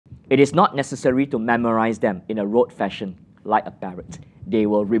It is not necessary to memorize them in a rote fashion like a parrot. They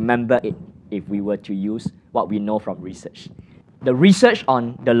will remember it if we were to use what we know from research. The research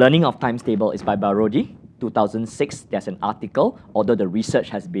on the learning of times table is by Baroudi, 2006. There's an article, although the research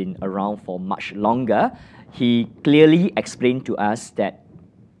has been around for much longer. He clearly explained to us that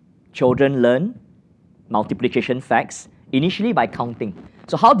children learn multiplication facts initially by counting.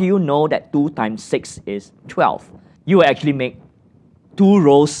 So how do you know that 2 times 6 is 12? You will actually make 2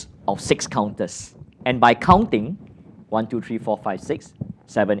 rows of 6 counters. And by counting 1, 2, 3, 4, 5, 6,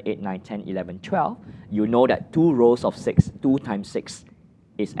 7, 8, 9, 10, 11, 12, you know that 2 rows of 6, 2 times 6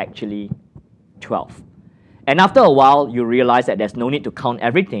 is actually 12. And after a while, you realize that there's no need to count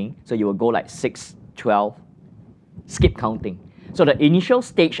everything, so you will go like 6, 12, skip counting. So the initial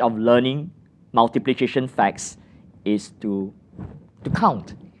stage of learning multiplication facts is to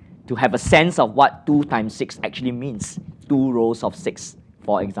count, to have a sense of what 2 times 6 actually means, 2 rows of 6,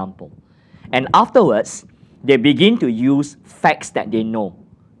 for example. And afterwards, they begin to use facts that they know.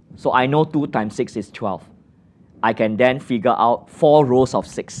 So I know 2 times 6 is 12. I can then figure out 4 rows of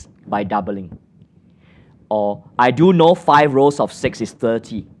 6 by doubling. Or I do know 5 rows of 6 is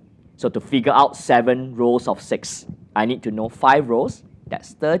 30. So to figure out 7 rows of 6, I need to know 5 rows,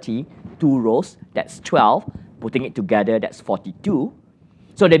 that's 30, 2 rows, that's 12. Putting it together, that's 42.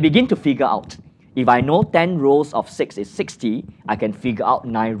 So they begin to figure out, if I know 10 rows of 6 is 60, I can figure out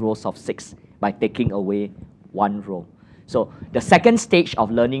 9 rows of 6 by taking away 1 row. So the second stage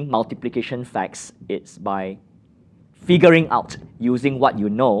of learning multiplication facts is by figuring out, using what you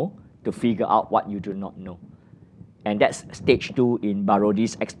know to figure out what you do not know. And that's stage 2 in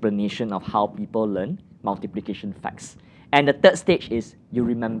Baroudi's explanation of how people learn multiplication facts. And the third stage is you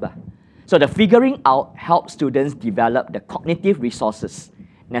remember. So the figuring out helps students develop the cognitive resources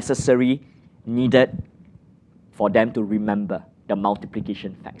necessary, needed for them to remember the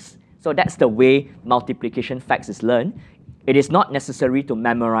multiplication facts. So that's the way multiplication facts is learned. It is not necessary to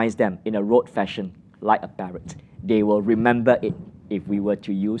memorize them in a rote fashion like a parrot. They will remember it if we were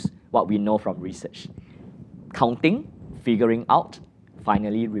to use what we know from research. Counting, figuring out,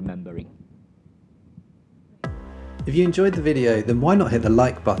 finally remembering. If you enjoyed the video, then why not hit the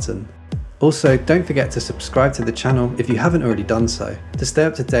like button? Also, don't forget to subscribe to the channel if you haven't already done so, to stay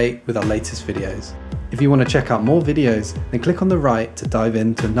up to date with our latest videos. If you want to check out more videos, then click on the right to dive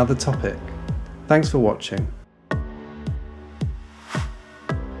into another topic. Thanks for watching.